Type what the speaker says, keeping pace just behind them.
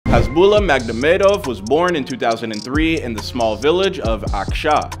Hasbulla Magomedov was born in 2003 in the small village of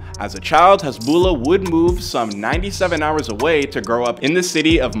Aksha. As a child, Hasbulla would move some 97 hours away to grow up in the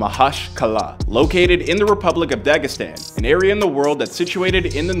city of Makhachkala, located in the Republic of Dagestan, an area in the world that's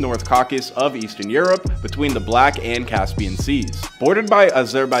situated in the North Caucasus of Eastern Europe between the Black and Caspian seas. Bordered by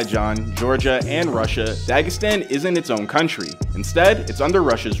Azerbaijan, Georgia, and Russia, Dagestan isn't its own country. Instead, it's under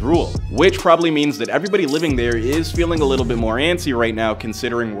Russia's rule, which probably means that everybody living there is feeling a little bit more antsy right now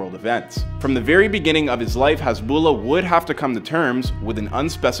considering world events. From the very beginning of his life, Hasbulla would have to come to terms with an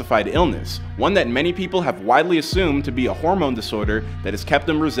unspecified illness, one that many people have widely assumed to be a hormone disorder that has kept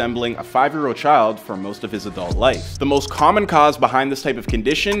him resembling a 5-year-old child for most of his adult life. The most common cause behind this type of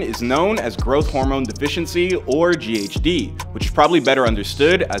condition is known as growth hormone deficiency, or GHD, which is probably better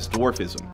understood as dwarfism.